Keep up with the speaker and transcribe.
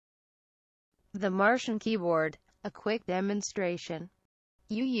The Martian Keyboard. A quick demonstration.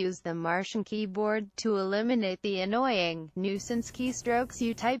 You use the Martian Keyboard to eliminate the annoying, nuisance keystrokes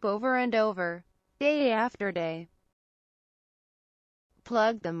you type over and over, day after day.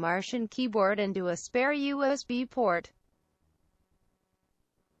 Plug the Martian Keyboard into a spare USB port.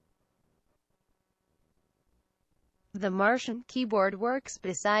 The Martian Keyboard works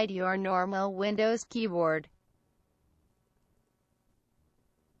beside your normal Windows keyboard.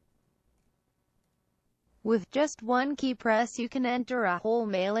 With just one key press you can enter a whole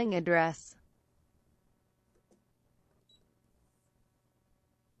mailing address,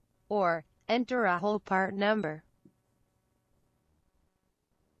 or enter a whole part number.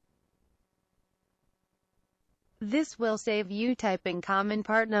 This will save you typing common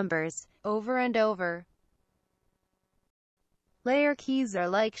part numbers over and over. Layer keys are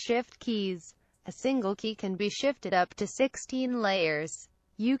like shift keys. A single key can be shifted up to 16 layers.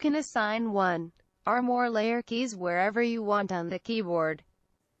 You can assign one or more layer keys wherever you want on the keyboard.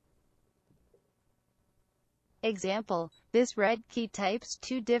 Example: this red key types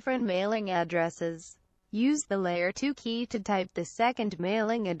 2 different mailing addresses. Use the layer 2 key to type the second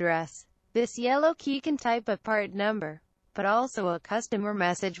mailing address. This yellow key can type a part number, but also a customer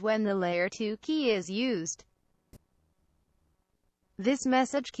message when the layer 2 key is used. This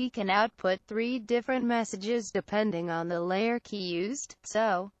message key can output 3 different messages depending on the layer key used,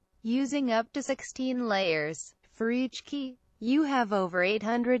 so, using up to 16 layers for each key, you have over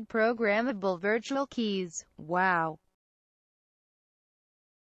 800 programmable virtual keys. Wow!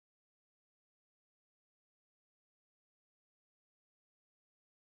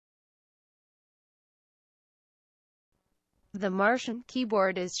 The Martian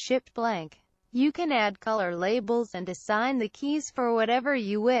Keyboard is shipped blank. You can add color labels and assign the keys for whatever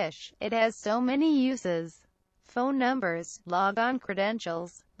you wish. It has so many uses. Phone numbers, log-on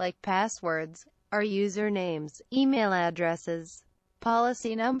credentials, like passwords, or usernames, email addresses,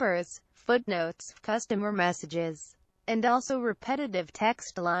 policy numbers, footnotes, customer messages, and also repetitive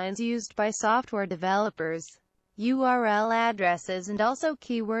text lines used by software developers, URL addresses, and also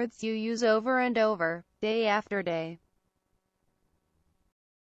keywords you use over and over, day after day.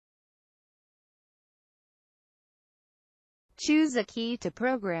 Choose a key to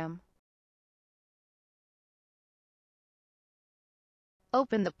program.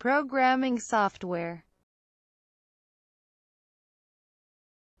 Open the programming software.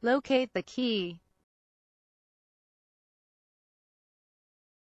 Locate the key.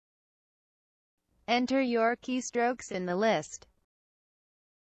 Enter your keystrokes in the list.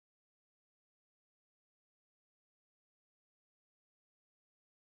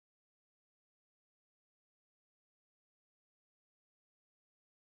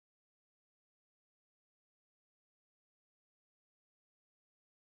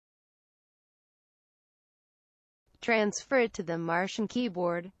 Transfer it to the Martian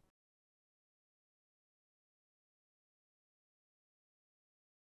Keyboard.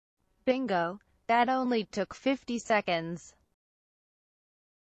 Bingo! That only took 50 seconds.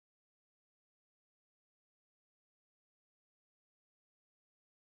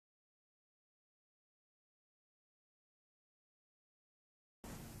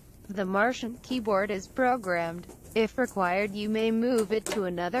 The Martian Keyboard is programmed. If required, you may move it to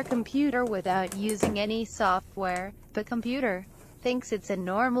another computer without using any software. The computer thinks it's a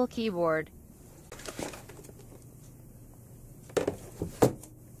normal keyboard.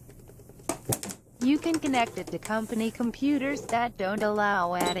 You can connect it to company computers that don't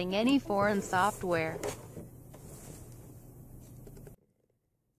allow adding any foreign software.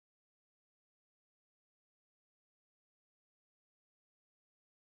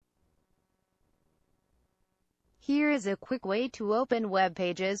 Here is a quick way to open web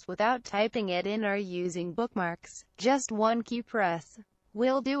pages without typing it in or using bookmarks. Just one key press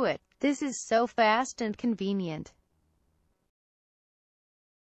will do it. This is so fast and convenient.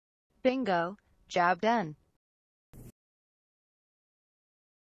 Bingo! Job done.